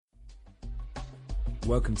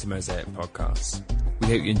Welcome to Mosaic Podcasts. We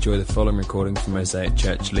hope you enjoy the following recording from Mosaic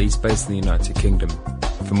Church Leeds, based in the United Kingdom.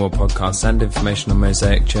 For more podcasts and information on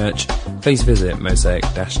Mosaic Church, please visit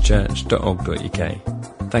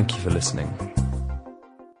mosaic-church.org.uk. Thank you for listening.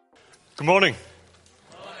 Good morning.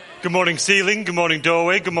 Good morning, ceiling. Good morning,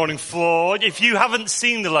 doorway. Good morning, floor. If you haven't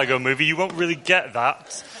seen the Lego movie, you won't really get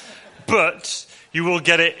that, but you will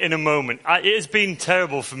get it in a moment. It has been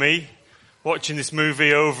terrible for me watching this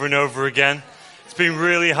movie over and over again. It's been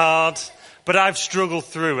really hard, but I've struggled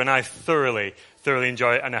through and I thoroughly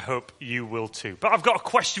enjoy it, and I hope you will too. But I've got a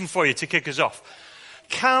question for you to kick us off.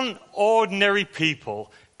 Can ordinary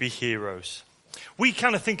people be heroes? We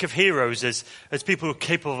kind of think of heroes as people who are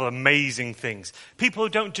capable of amazing things. People who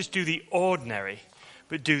don't just do the ordinary,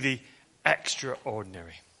 but do the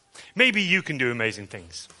extraordinary. Maybe you can do amazing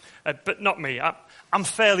things, but not me. I'm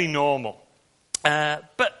fairly normal.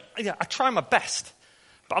 But yeah, I try my best,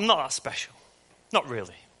 but I'm not that special. Not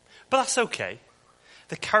really. But that's okay.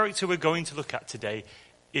 The character we're going to look at today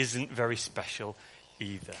isn't very special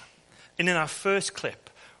either. And in our first clip,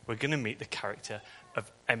 we're going to meet the character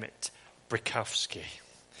of Emmett Brikowski.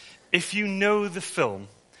 If you know the film,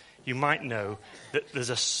 you might know that there's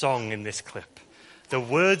a song in this clip. The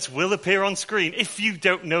words will appear on screen if you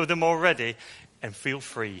don't know them already, and feel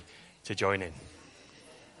free to join in.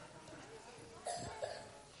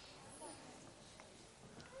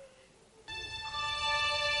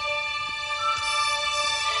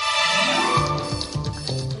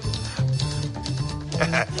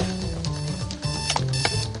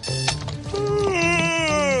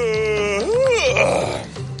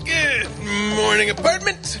 Good morning,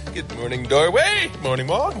 apartment. Good morning, doorway. Morning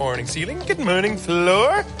wall. Morning, ceiling. Good morning,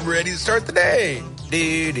 floor. Ready to start the day.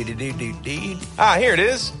 Here it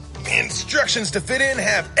is. Instructions to fit in,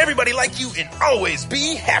 have everybody like you, and always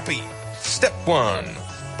be happy. Step 1,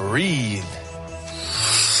 breathe.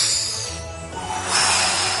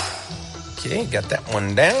 Okay, got that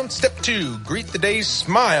one down. Step 2, greet the day,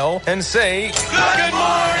 smile, and say, Good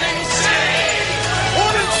morning, city!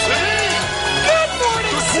 Morning, city! Good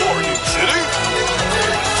morning, city!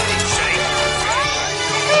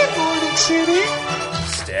 Good morning, city!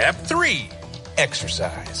 Step 3,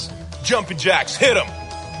 exercise. Jumping jacks, hit them.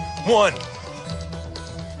 1,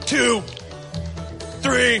 2,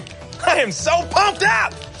 3. I am so pumped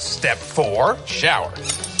up! Step 4, shower.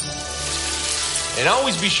 And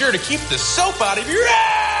always be sure to keep the soap out of your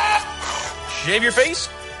ass. Shave your face.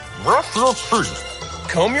 Brush your teeth.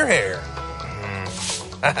 Comb your hair.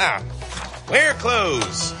 Wear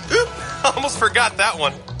clothes. Oop, almost forgot that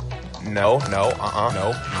one. No,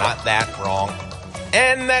 not that. Wrong.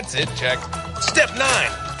 And that's it, check. Step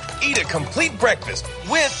 9, eat a complete breakfast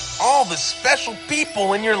with all the special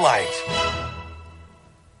people in your life.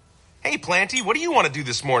 Hey, Planty, what do you want to do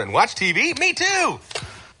this morning? Watch TV? Me too.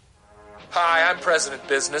 Hi, I'm President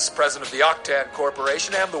Business, president of the Octan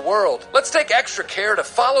Corporation and the world. Let's take extra care to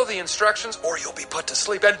follow the instructions or you'll be put to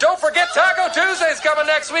sleep. And don't forget Taco Tuesday's coming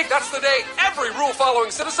next week. That's the day every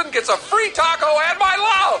rule-following citizen gets a free taco and my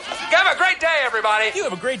love. Have a great day, everybody. You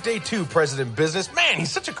have a great day too, President Business. Man, he's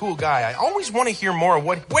such a cool guy. I always want to hear more of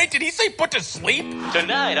what... Wait, did he say put to sleep?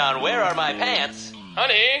 Tonight on Where Are My Pants?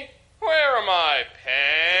 Honey, where are my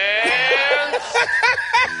pants?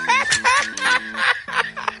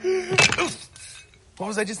 What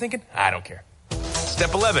was I just thinking? I don't care.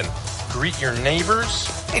 Step 11, greet your neighbors.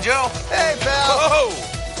 Hey, Joe. Hey, pal. Oh,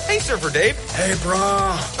 hey, Surfer Dave. Hey,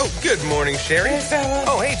 brah. Oh, good morning, Sherry. Hey, fella.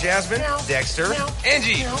 Oh, hey, Jasmine. Meow. Dexter. Meow.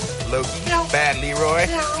 Angie. Meow. Loki. Meow. Bad Leroy.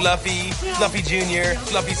 Meow. Fluffy. Meow. Fluffy Jr. Meow.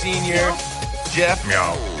 Fluffy Sr. Meow. Jeff.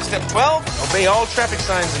 Meow. Step 12, obey all traffic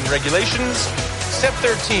signs and regulations. Step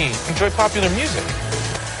 13, enjoy popular music.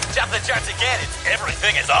 Jump the charts again. It's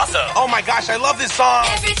Everything is Awesome. Oh my gosh, I love this song.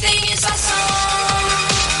 Everything is awesome.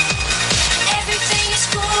 Everything is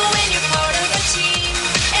cool when you're part of a team.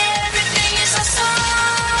 Everything is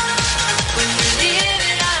awesome when we're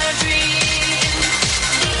living our dream.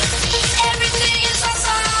 Everything is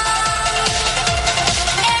awesome.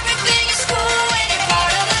 Everything is cool when you're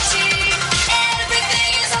part of a team.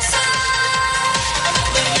 Everything is awesome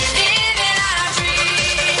when we're living our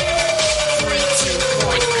dream. 3,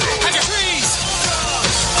 2, 1. Trees,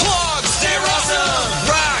 clogs, they're awesome.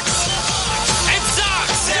 Rocks and socks.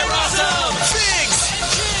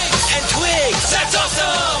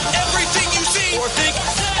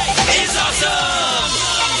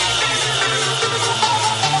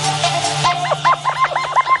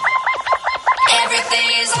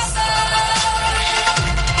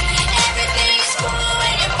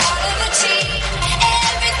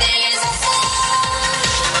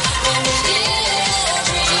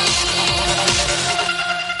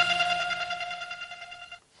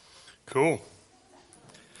 Cool.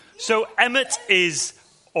 So Emmett is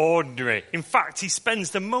ordinary. In fact, he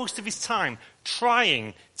spends the most of his time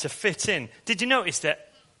trying to fit in. Did you notice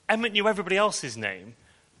that Emmett knew everybody else's name,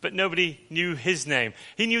 but nobody knew his name?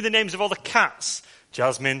 He knew the names of all the cats.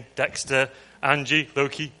 Jasmine, Dexter, Angie,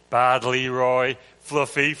 Loki, Bad Leroy,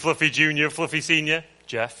 Fluffy, Fluffy Jr., Fluffy Sr.,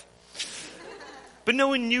 Jeff. But no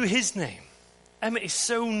one knew his name. Emmett is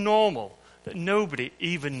so normal that nobody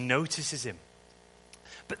even notices him.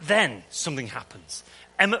 But then something happens.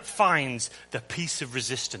 Emmett finds the piece of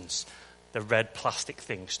resistance, the red plastic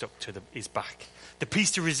thing stuck to his back. The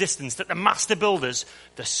piece of resistance that the master builders,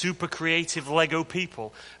 the super creative Lego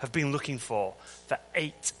people, have been looking for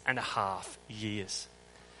 8.5 years.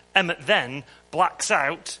 Emmett then blacks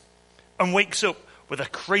out and wakes up with a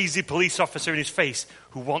crazy police officer in his face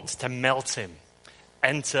who wants to melt him.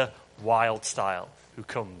 Enter Wild Style, who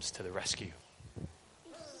comes to the rescue.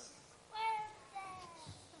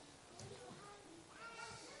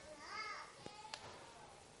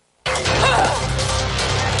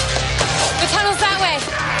 The tunnel's that way.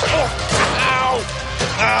 Ow!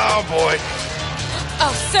 Oh, boy.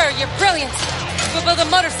 Oh, sir, you're brilliant. We'll build a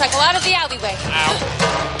motorcycle out of the alleyway. Ow.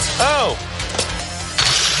 Oh.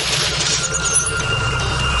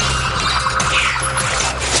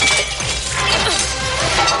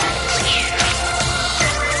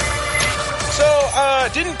 So,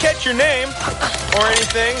 didn't catch your name or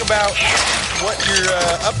anything about what you're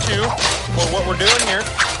up to or what we're doing here.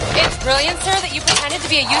 It's brilliant, sir, that you pretended to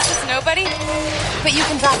be a useless nobody. But you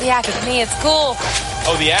can drop the act with me. It's cool.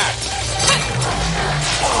 Oh, the act.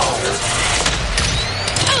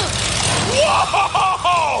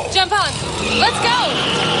 Whoa! Jump on. Let's go.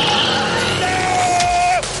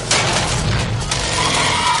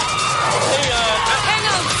 Hang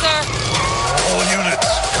on, sir. All units,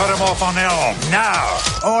 cut him off on their own, now.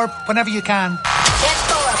 Or whenever you can. Get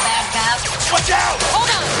forward, bad cop. Watch out! Hold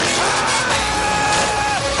on.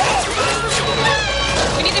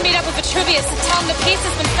 We need to meet up with Vitruvius and tell him the piece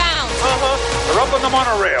has been found. They're up on the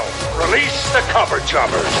monorail. Release the cover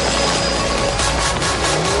choppers.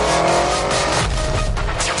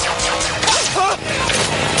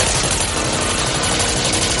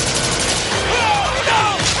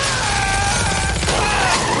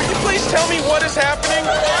 Will you please tell me what is happening?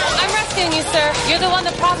 I'm rescuing you, sir. You're the one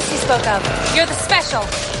the prophecy spoke of. You're the special.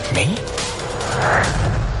 Me?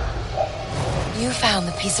 You found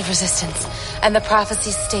the piece of resistance, and the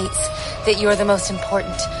prophecy states that you are the most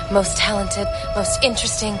important, most talented, most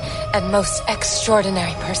interesting, and most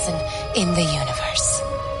extraordinary person in the universe.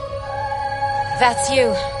 That's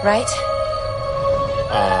you, right?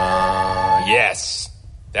 Yes.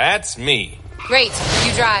 That's me. Great.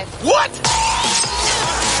 You drive. What?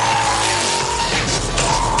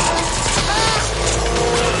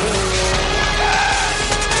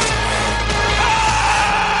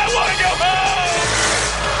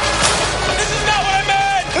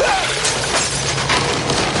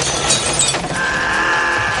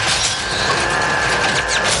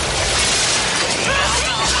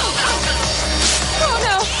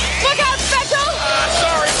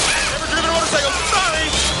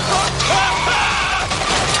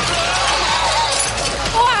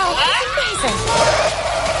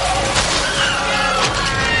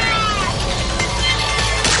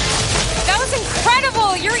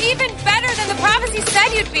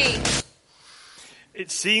 Said you'd be.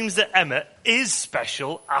 It seems that Emmett is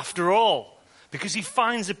special after all. Because he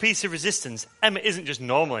finds a piece of resistance, Emmett isn't just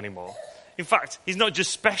normal anymore. In fact, he's not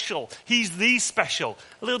just special, he's the special.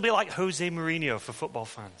 A little bit like Jose Mourinho for football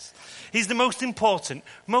fans. He's the most important,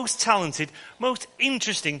 most talented, most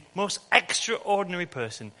interesting, most extraordinary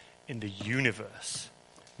person in the universe.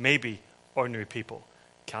 Maybe ordinary people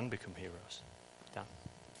can become heroes. Dan.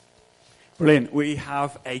 Brilliant. We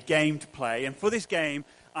have a game to play, and for this game,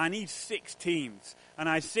 I need 6 teams. And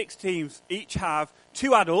I have 6 teams, each have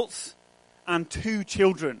 2 adults and 2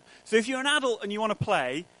 children. So if you're an adult and you want to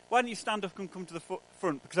play, why don't you stand up and come to the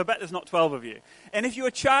front? Because I bet there's not 12 of you. And if you're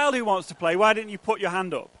a child who wants to play, why don't you put your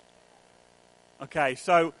hand up? Okay,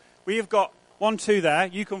 so we have got 1, 2 there.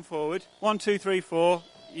 You come forward. 1, 2, 3, 4.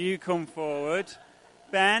 You come forward.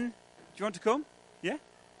 Ben, do you want to come? Yeah?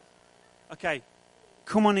 Okay.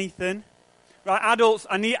 Come on, Ethan. Right, adults,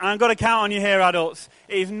 I'm going to count on you here, adults.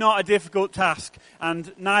 It is not a difficult task,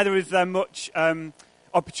 and neither is there much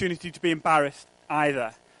opportunity to be embarrassed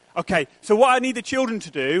either. Okay, so what I need the children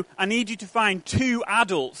to do, I need you to find 2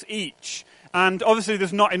 adults each. And obviously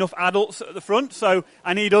there's not enough adults at the front, so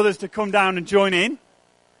I need others to come down and join in.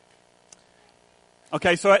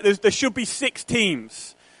 Okay, so there should be 6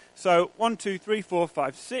 teams. So 1, 2, 3, 4,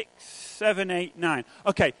 5, 6, 7, 8, 9.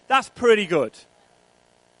 Okay, that's pretty good.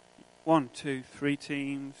 1, 2, 3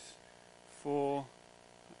 teams, 4.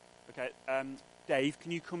 Okay, Dave,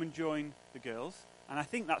 can you come and join the girls? And I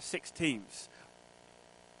think that's 6 teams.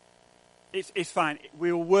 It's fine.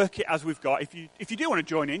 We'll work it as we've got. If you do want to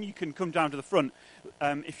join in, you can come down to the front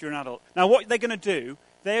if you're an adult. Now, what they're going to do,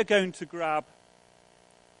 they are going to grab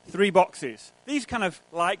 3 boxes. These kind of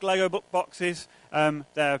like Lego boxes.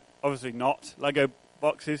 They're obviously not Lego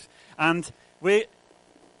boxes. And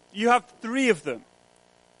you have 3 of them.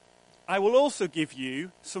 I will also give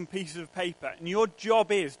you some pieces of paper. And your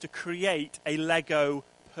job is to create a Lego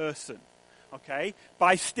person. Okay?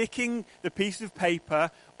 By sticking the piece of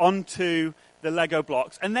paper onto the Lego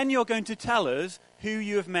blocks. And then you're going to tell us who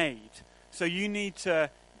you have made. So you need to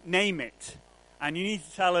name it. And you need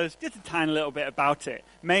to tell us just a tiny little bit about it.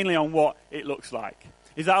 Mainly on what it looks like.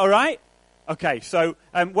 Is that all right? Okay, so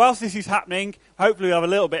whilst this is happening, hopefully we'll have a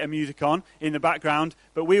little bit of music on in the background.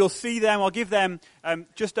 But we will see them. I'll give them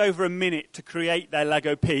just over a minute to create their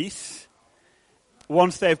Lego piece.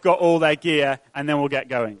 Once they've got all their gear. And then we'll get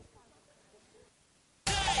going.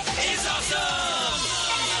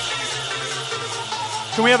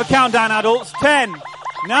 Can we have a countdown, adults? 10,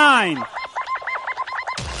 9.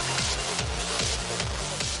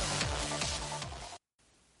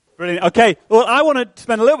 Brilliant. Okay, well, I want to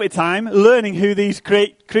spend a little bit of time learning who these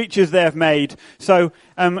creatures they have made. So,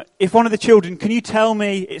 if one of the children, can you tell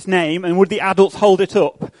me its name, and would the adults hold it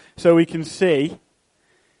up so we can see?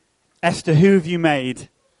 Esther, who have you made?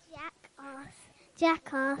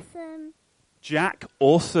 Jack Awesome. Jack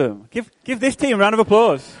Awesome. Give this team a round of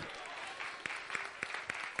applause.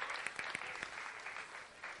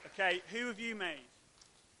 Okay, who have you made?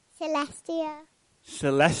 Celestia.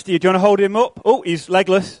 Celestia, do you want to hold him up? Oh, he's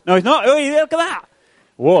legless. No, he's not. Oh, look at that.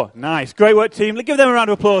 Whoa, nice. Great work, team. Give them a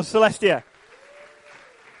round of applause. Celestia.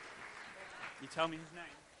 You tell me his name.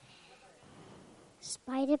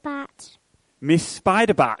 Spiderbat. Miss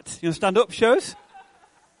Spiderbat. You want to stand up, show us?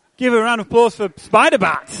 Give her a round of applause for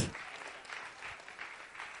Spiderbat.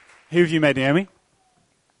 Who have you made, Naomi?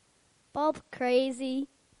 Bob Crazy.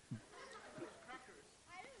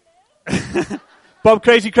 Bob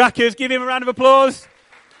Crazy Crackers, give him a round of applause.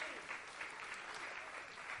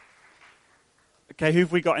 Okay, who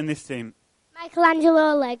have we got in this team?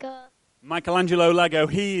 Michelangelo Lego. Michelangelo Lego,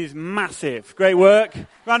 he is massive. Great work.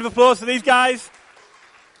 Round of applause for these guys.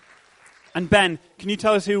 And Ben, can you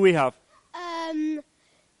tell us who we have?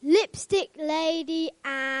 Lipstick Lady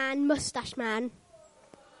and Mustache Man.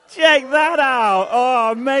 Check that out.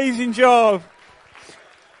 Oh, amazing job.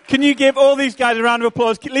 Can you give all these guys a round of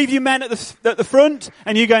applause? Leave your men at the front,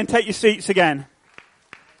 and you go and take your seats again.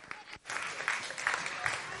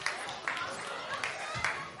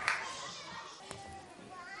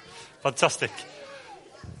 Fantastic.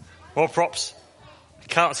 More props. I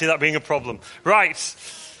can't see that being a problem. Right.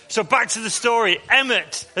 So back to the story.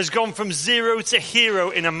 Emmett has gone from 0 to hero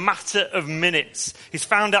in a matter of minutes. He's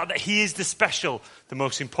found out that he is the special, the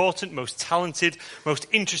most important, most talented, most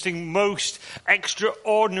interesting, most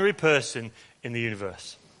extraordinary person in the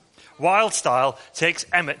universe. Wildstyle takes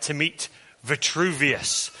Emmett to meet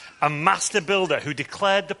Vitruvius, a master builder who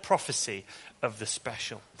declared the prophecy of the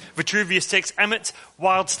special. Vitruvius takes Emmett,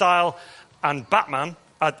 Wildstyle, and Batman,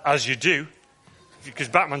 as you do, because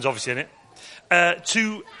Batman's obviously in it,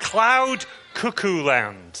 to Cloud Cuckoo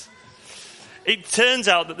Land. It turns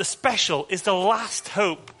out that the special is the last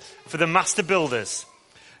hope for the master builders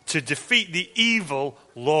to defeat the evil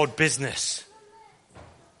Lord Business.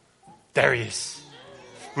 There he is.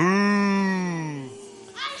 Ooh.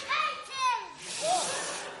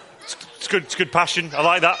 It's good. It's good passion. I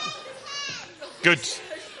like that. Good.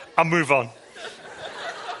 I'll move on.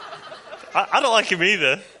 I don't like him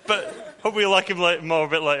either, but hope we'll like him more a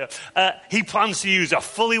bit later. He plans to use a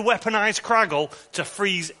fully weaponized Craggle to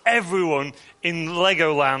freeze everyone in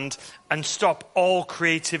Legoland and stop all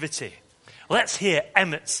creativity. Let's hear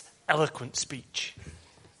Emmett's eloquent speech.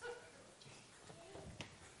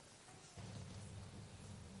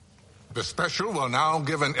 The special will now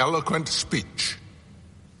give an eloquent speech.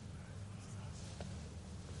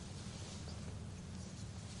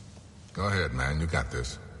 Go ahead, man. You got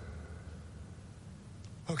this.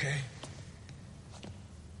 Okay.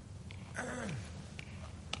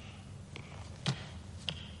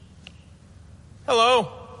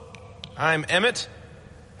 Hello. I'm Emmett.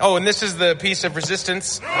 Oh, and this is the piece of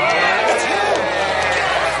resistance.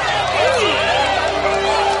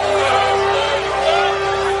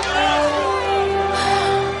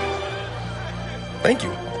 Thank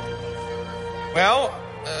you. Well,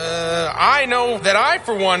 I know that I,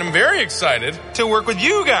 for one, am very excited to work with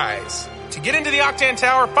you guys. To get into the Octan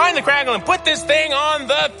Tower, find the Craggle, and put this thing on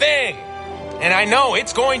the thing. And I know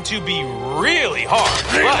it's going to be really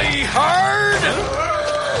hard. Really hard?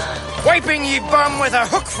 Wiping ye bum with a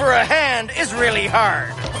hook for a hand is really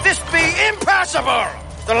hard. This be impossible.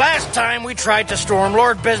 The last time we tried to storm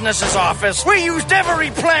Lord Business's office, we used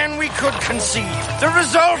every plan we could conceive. The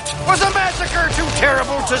result was a massacre too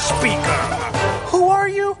terrible to speak of. Who are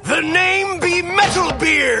you? The name be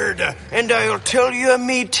Metalbeard, and I'll tell you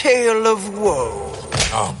me tale of woe.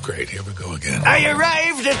 Oh, great. Here we go again. I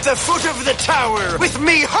arrived at the foot of the tower with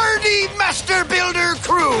me hardy master builder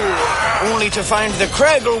crew, only to find the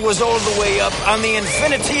Craggle was all the way up on the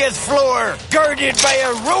infinitieth floor, guarded by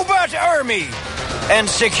a robot army and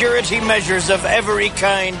security measures of every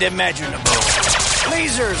kind imaginable.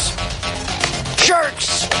 Lasers,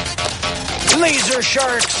 sharks, laser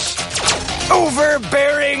sharks,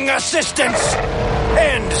 overbearing assistants,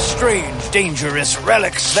 and strange, dangerous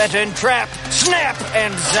relics that entrap, snap,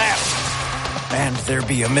 and zap. And there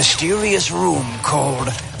be a mysterious room called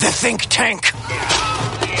the Think Tank.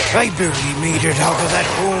 I barely made it out of that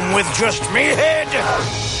room with just me head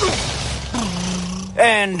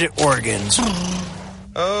and organs.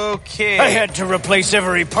 Okay. I had to replace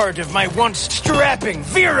every part of my once strapping,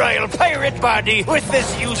 virile pirate body with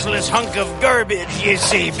this useless hunk of garbage ye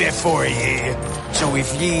see before ye. So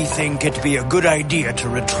if ye think it be a good idea to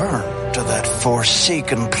return to that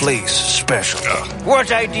forsaken place special,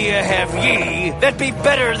 what idea have ye that be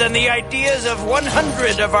better than the ideas of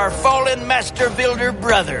 100 of our fallen master builder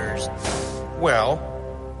brothers? Well,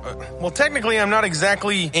 technically I'm not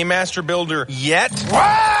exactly a master builder yet.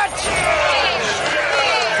 What?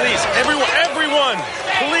 Please, everyone,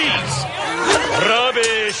 please.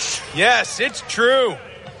 Rubbish. Yes, it's true.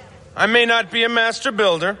 I may not be a master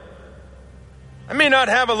builder. I may not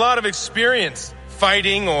have a lot of experience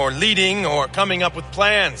fighting or leading or coming up with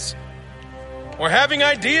plans or having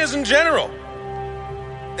ideas in general.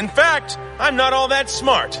 In fact, I'm not all that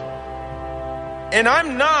smart. And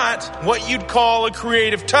I'm not what you'd call a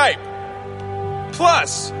creative type.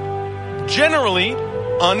 Plus, generally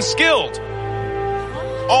unskilled.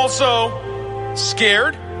 Also,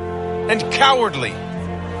 scared and cowardly.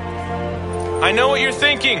 I know what you're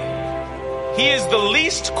thinking. He is the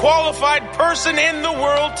least qualified person in the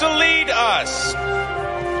world to lead us.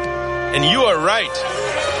 And you are right.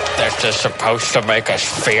 This is supposed to make us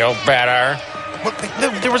feel better. Well,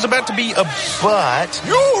 there was about to be a but.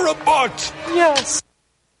 You're a butt! Yes.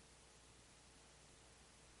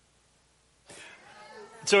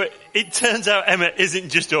 So it turns out Emmett isn't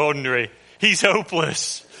just ordinary. He's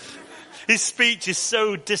hopeless. His speech is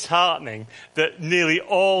so disheartening that nearly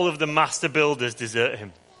all of the master builders desert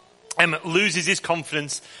him. Emmett loses his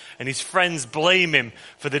confidence and his friends blame him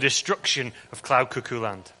for the destruction of Cloud Cuckoo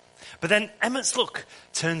Land. But then Emmett's luck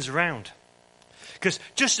turns around. Because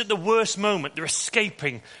just at the worst moment, they're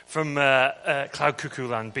escaping from Cloud Cuckoo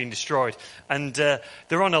Land being destroyed. And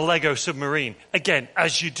they're on a Lego submarine. Again,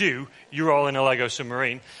 as you do, you're all in a Lego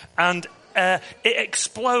submarine. And it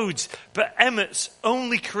explodes. But Emmett's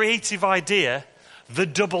only creative idea, the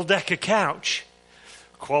double-decker couch,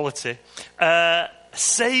 quality,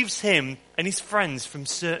 saves him and his friends from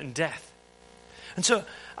certain death. And so,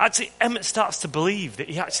 actually, Emmett starts to believe that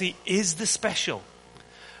he actually is the special.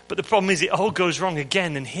 But the problem is it all goes wrong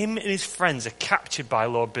again, and him and his friends are captured by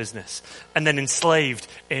Lord Business and then enslaved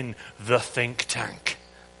in the Think Tank.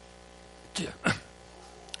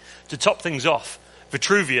 To top things off,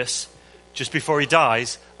 Vitruvius, just before he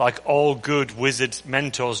dies, like all good wizard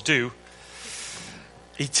mentors do,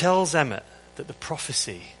 he tells Emmett that the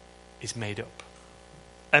prophecy is made up.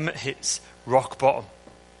 Emmett hits rock bottom.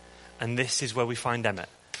 And this is where we find Emmett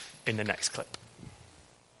in the next clip.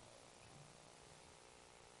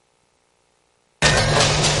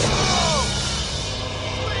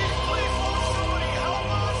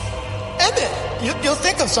 Emmett, you'll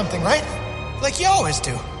think of something, right? Like you always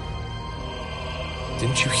do.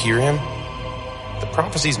 Didn't you hear him? The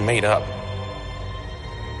prophecy's made up.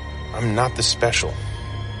 I'm not the special.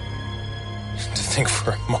 To think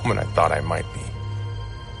for a moment I thought I might be.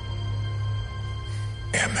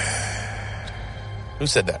 Emmett. Who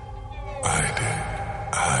said that? I did.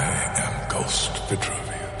 I am Ghost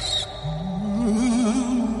Vitruvius.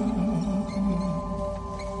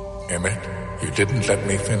 Emmett, you didn't let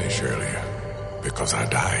me finish earlier because I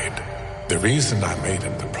died. The reason I made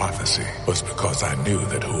up the prophecy was because I knew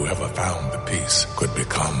that whoever found the piece could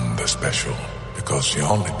become the special. Because the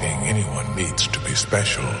only thing anyone needs to be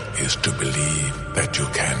special is to believe that you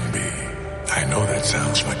can be. I know that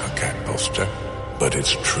sounds like a cat poster, but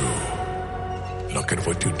it's true. Look at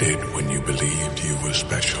what you did when you believed you were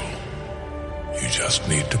special. You just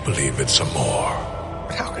need to believe it some more.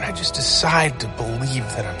 But how can I just decide to believe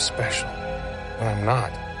that I'm special? when I'm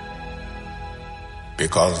not?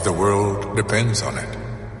 Because the world depends on it.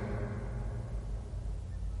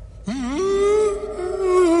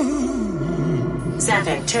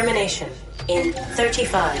 Zapping termination in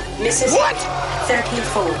 35 Mississippi. What?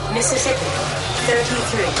 34 Mississippi.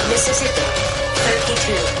 33 Mississippi.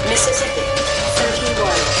 32 Mississippi. 31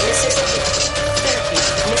 Mississippi.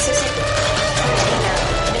 30 Mississippi.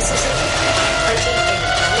 29 Mississippi. 28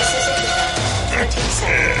 Mississippi.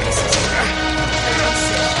 27 Mississippi.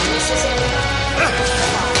 36 Mississippi.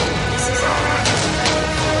 35 Mississippi.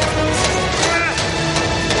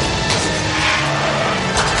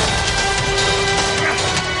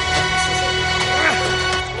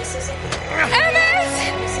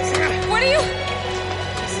 Emmett! What are you...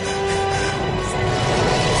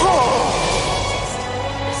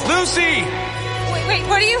 Lucy! Wait,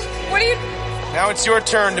 what are you... Now it's your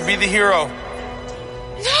turn to be the hero.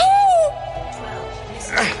 No!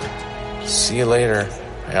 See you later,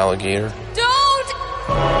 alligator. Don't!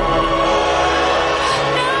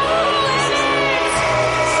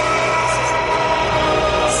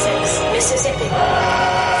 Mississippi.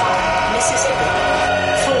 5 Mississippi.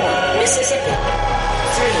 4 Mississippi.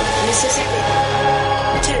 3 Mississippi.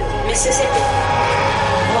 2 Mississippi.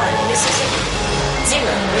 1 Mississippi. 0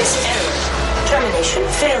 Miss error. Termination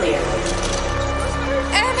failure.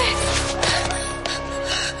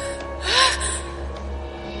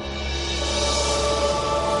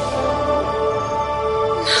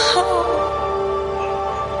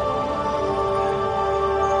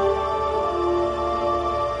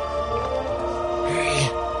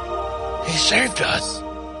 He saved us.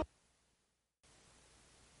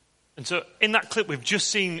 And so in that clip, we've just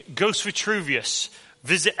seen Ghost Vitruvius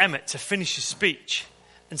visit Emmett to finish his speech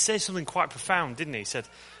and say something quite profound, didn't he? He said,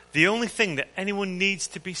 the only thing that anyone needs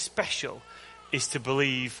to be special is to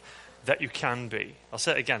believe that you can be. I'll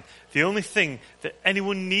say it again. The only thing that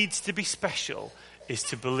anyone needs to be special is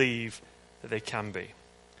to believe that they can be.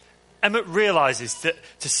 Emmett realizes that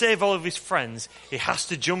to save all of his friends, he has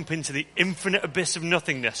to jump into the infinite abyss of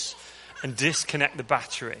nothingness and disconnect the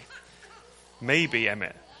battery. Maybe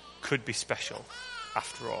Emmett could be special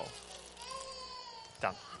after all.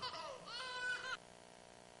 Dan.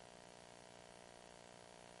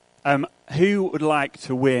 Who would like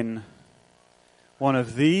to win one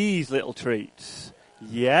of these little treats?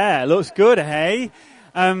 Yeah, looks good, hey?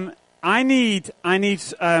 I need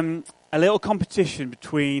a little competition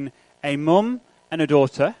between a mum and a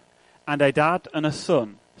daughter and a dad and a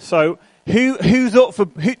son. So who's up for...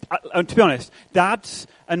 to be honest, dads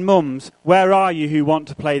and mums, where are you who want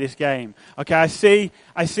to play this game? Okay, I see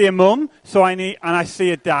a mum, and I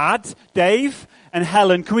see a dad, Dave and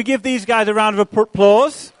Helen. Can we give these guys a round of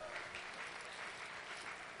applause?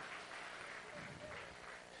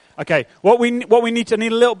 Okay, I need a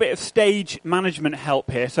little bit of stage management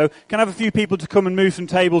help here. So can I have a few people to come and move some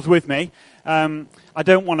tables with me? I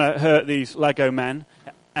don't want to hurt these Lego men.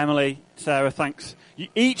 Emily, Sarah, thanks.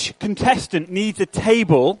 Each contestant needs a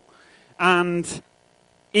table, and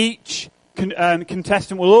each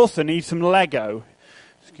contestant will also need some Lego.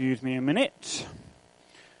 Excuse me a minute.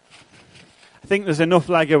 I think there's enough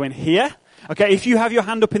Lego in here. Okay, if you have your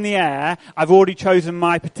hand up in the air, I've already chosen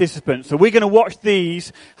my participants. So we're going to watch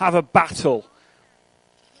these have a battle.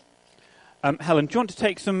 Helen, do you want to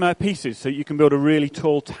take some pieces so you can build a really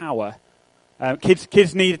tall tower?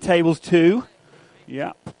 Kids need tables too.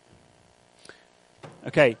 Yeah.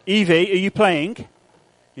 Okay, Evie, are you playing?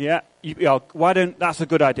 Yeah. That's a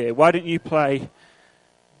good idea. Why don't you play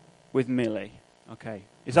with Millie? Okay.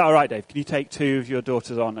 Is that all right, Dave? Can you take two of your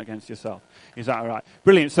daughters on against yourself? Is that all right?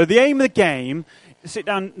 Brilliant. So the aim of the game, sit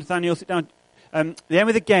down, Nathaniel, sit down. The aim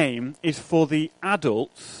of the game is for the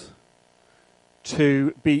adults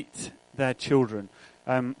to beat their children.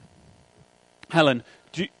 Helen,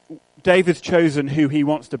 Dave has chosen who he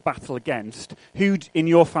wants to battle against. Who in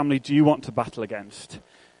your family do you want to battle against?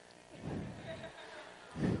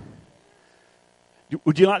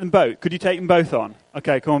 Would you like them both? Could you take them both on?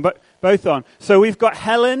 Okay, come on, both on. So we've got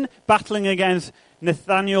Helen battling against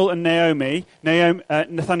Nathaniel and Naomi.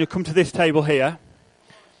 Nathaniel, come to this table here.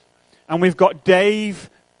 And we've got Dave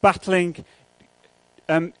battling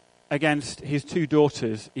against his two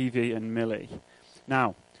daughters, Evie and Millie.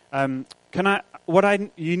 Now,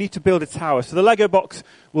 you need to build a tower. So the Lego box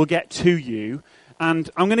will get to you, and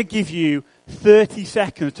I'm going to give you 30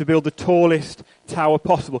 seconds to build the tallest tower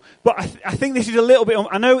possible. But I think this is a little bit...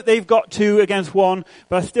 I know they've got 2 against 1,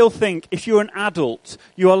 but I still think if you're an adult,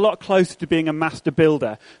 you're a lot closer to being a master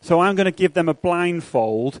builder. So I'm going to give them a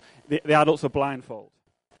blindfold. The adults are blindfold.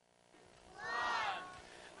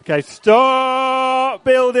 Okay, stop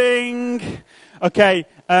building. Okay,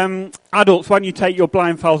 Adults, why don't you take your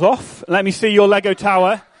blindfolds off? Let me see your Lego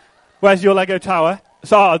tower. Where's your Lego tower?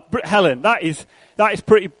 So, Helen, that's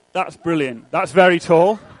brilliant. That's very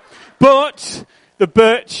tall. But the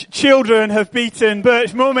Birch children have beaten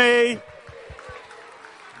Birch Mummy.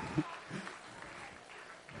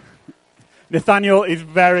 Nathaniel is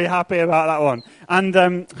very happy about that one. And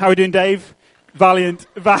how are we doing, Dave? Valiant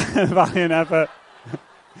effort.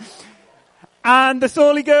 And the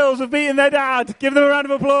Sawley girls have beaten their dad. Give them a round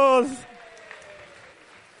of applause.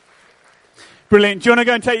 Brilliant. Do you want to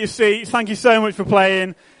go and take your seats? Thank you so much for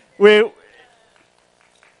playing. For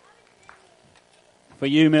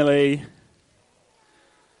you, Millie.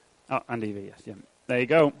 Oh, and Evie, yes. Yeah. There you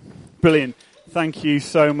go. Brilliant. Thank you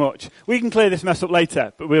so much. We can clear this mess up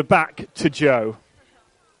later, but we're back to Joe.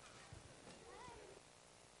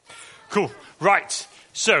 Cool. Right.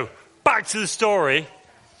 So, back to the story.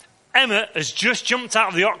 Emmett has just jumped out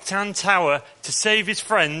of the Octan Tower to save his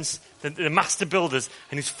friends, the master builders,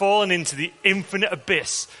 and he's fallen into the infinite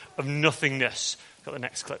abyss of nothingness. Got the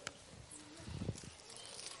next clip.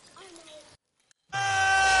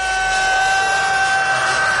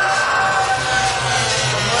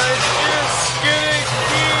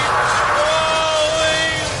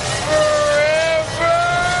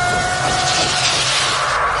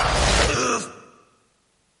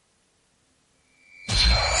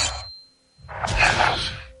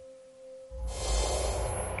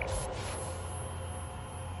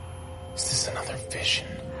 Is this another vision?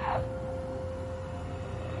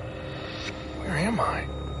 Where am I?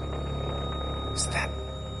 Is that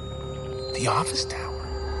the office tower?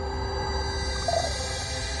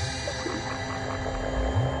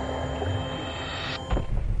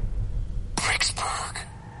 Bricksburg.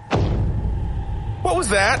 What was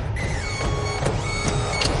that? No.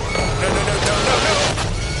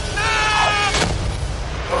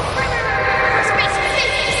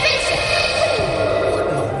 What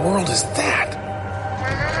in the world is that?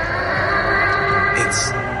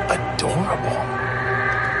 It's adorable.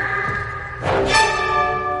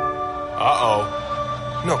 Uh-oh.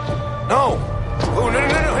 No. Oh, no.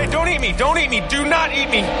 Hey, don't eat me. Do not eat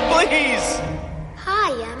me. Please.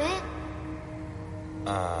 Hi, Emmett.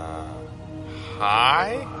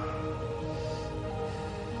 Hi?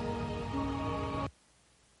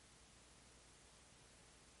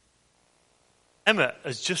 Emmett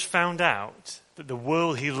has just found out that the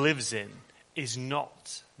world he lives in is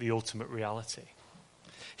not the ultimate reality.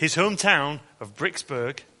 His hometown of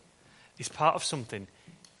Bricksburg is part of something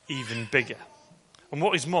even bigger. And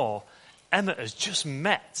what is more, Emmett has just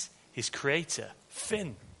met his creator,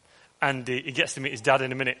 Finn. And he gets to meet his dad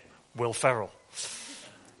in a minute, Will Ferrell.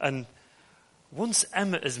 And once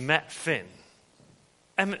Emmett has met Finn,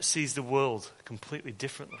 Emmett sees the world completely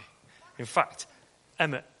differently. In fact,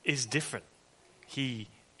 Emmett is different. He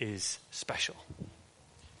is special.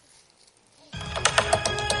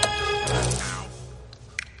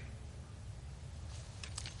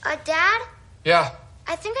 Dad? Yeah.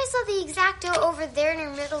 I think I saw the Exacto over there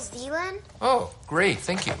near Middle Zealand. Oh, great.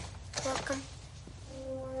 Thank you. Welcome.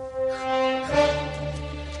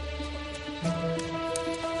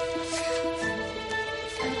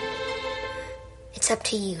 It's up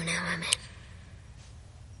to you now, Emmett.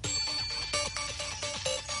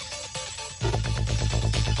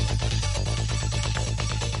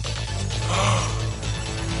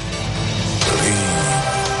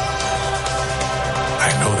 I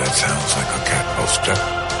know that sounds like a cat poster,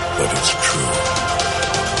 but it's true.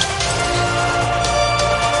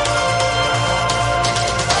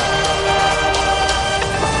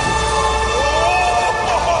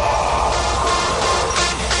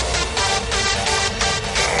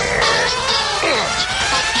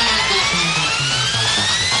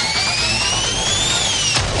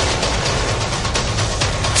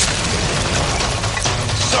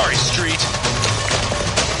 Sorry, Street.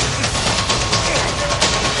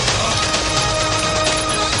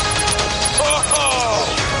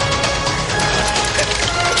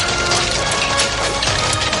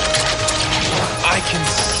 I can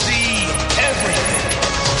see everything.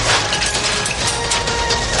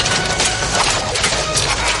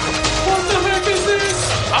 What the heck is this?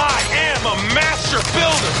 I am a master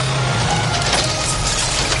builder.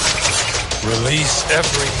 Release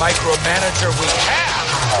every micromanager we have.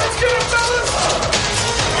 Let's get him, fellas.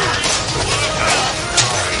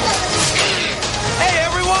 Hey,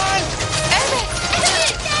 everyone.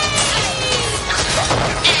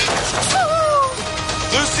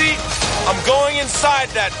 Lucy, I'm going inside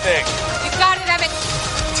that thing. You got it, Emmett.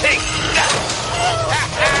 Take that!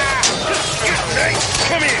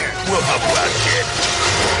 Come here. We'll help you out, kid.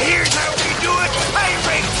 Here's how we do it,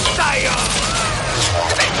 pirate style.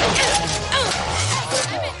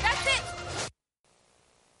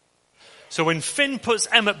 So when Finn puts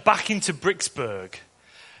Emmett back into Bricksburg,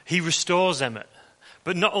 he restores Emmett.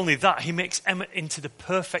 But not only that, he makes Emmett into the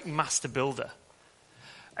perfect master builder.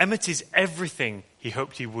 Emmett is everything he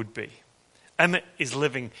hoped he would be. Emmett is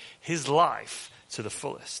living his life to the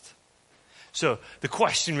fullest. So the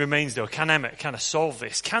question remains though, can Emmett kind of solve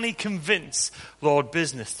this? Can he convince Lord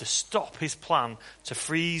Business to stop his plan to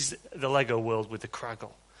freeze the Lego world with the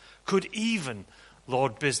Craggle? Could even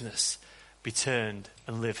Lord Business be turned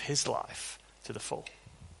and live his life to the full?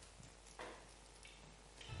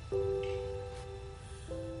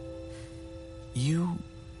 You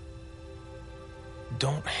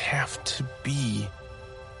don't have to be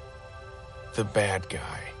the bad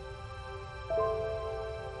guy.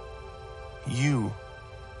 You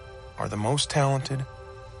are the most talented,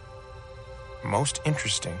 most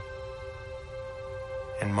interesting,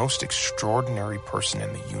 and most extraordinary person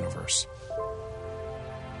in the universe.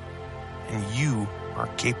 And you are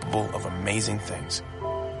capable of amazing things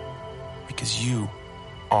because you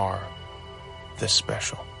are the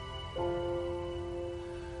special.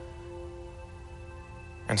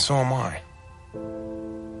 And so am I.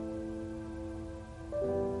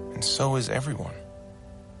 And so is everyone.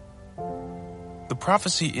 The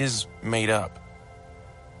prophecy is made up,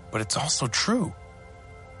 but it's also true.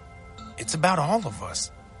 It's about all of us.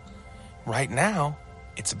 Right now,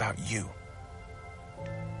 it's about you.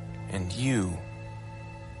 And you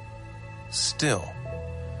still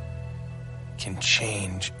can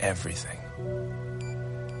change everything.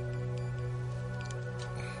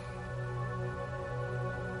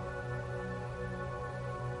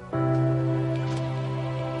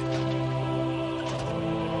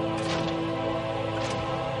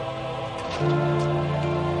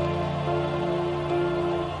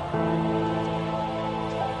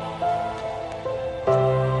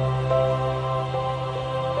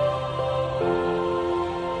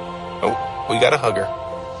 We got a hugger.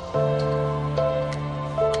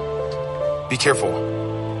 Be careful.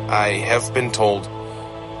 I have been told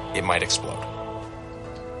it might explode.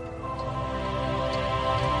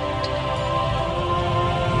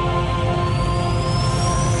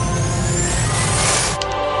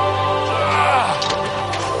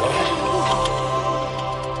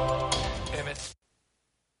 Damn it.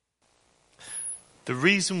 The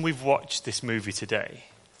reason we've watched this movie today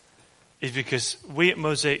is because we at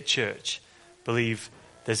Mosaic Church believe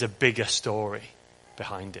there's a bigger story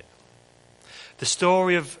behind it. The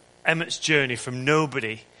story of Emmett's journey from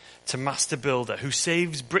nobody to master builder who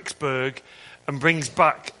saves Bricksburg and brings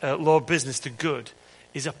back Lord Business to good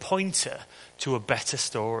is a pointer to a better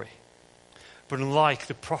story. But unlike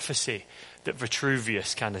the prophecy that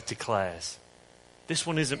Vitruvius kind of declares, this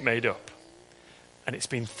one isn't made up, and it's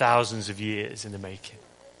been thousands of years in the making.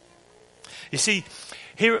 You see,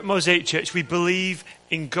 here at Mosaic Church, we believe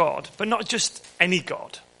in God, but not just any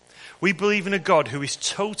God. We believe in a God who is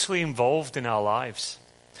totally involved in our lives.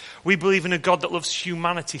 We believe in a God that loves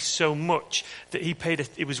humanity so much that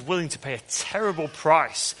he was willing to pay a terrible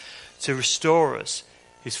price to restore us,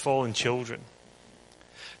 his fallen children,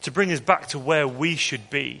 to bring us back to where we should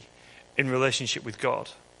be in relationship with God.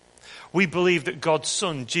 We believe that God's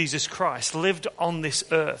Son, Jesus Christ, lived on this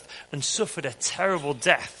earth and suffered a terrible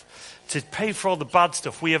death to pay for all the bad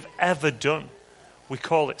stuff we have ever done. We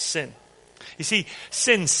call it sin. You see,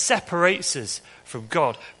 sin separates us from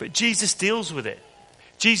God, but Jesus deals with it.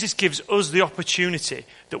 Jesus gives us the opportunity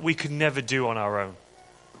that we could never do on our own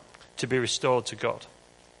to be restored to God.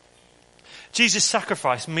 Jesus'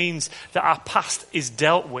 sacrifice means that our past is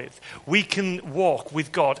dealt with. We can walk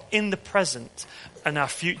with God in the present, and our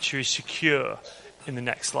future is secure in the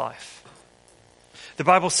next life. The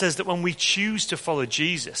Bible says that when we choose to follow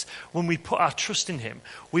Jesus, when we put our trust in him,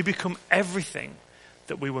 we become everything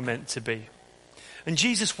that we were meant to be. And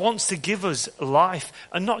Jesus wants to give us life,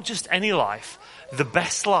 and not just any life, the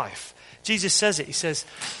best life. Jesus says it. He says,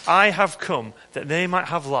 I have come that they might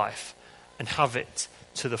have life and have it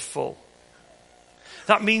to the full.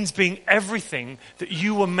 That means being everything that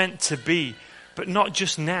you were meant to be, but not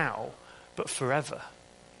just now, but forever.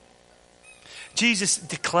 Jesus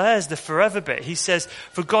declares the forever bit. He says,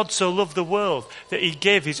 for God so loved the world that he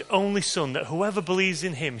gave his only Son, that whoever believes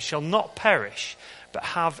in him shall not perish, but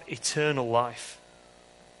have eternal life.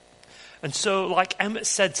 And so, like Emmett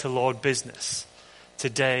said to Lord Business,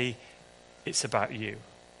 today it's about you.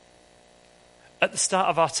 At the start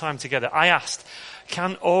of our time together, I asked,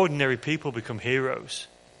 can ordinary people become heroes?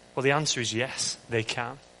 Well, the answer is yes, they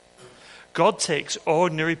can. God takes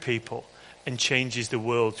ordinary people and changes the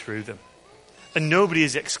world through them. And nobody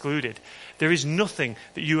is excluded. There is nothing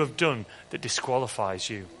that you have done that disqualifies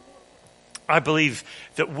you. I believe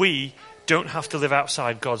that we don't have to live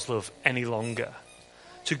outside God's love any longer.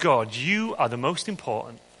 To God, you are the most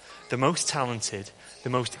important, the most talented, the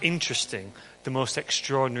most interesting, the most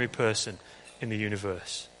extraordinary person in the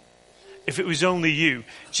universe. If it was only you,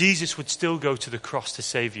 Jesus would still go to the cross to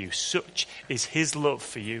save you. Such is his love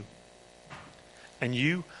for you. And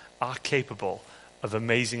you are capable of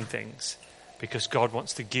amazing things because God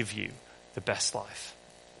wants to give you the best life.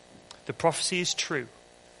 The prophecy is true.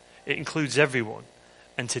 It includes everyone.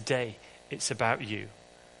 And today, it's about you.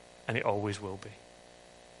 And it always will be.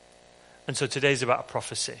 And so today's about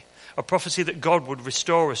a prophecy that God would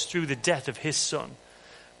restore us through the death of his son.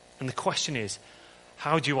 And the question is,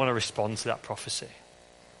 how do you want to respond to that prophecy?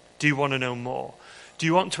 Do you want to know more? Do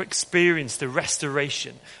you want to experience the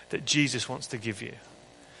restoration that Jesus wants to give you?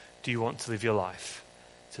 Do you want to live your life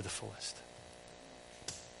to the fullest?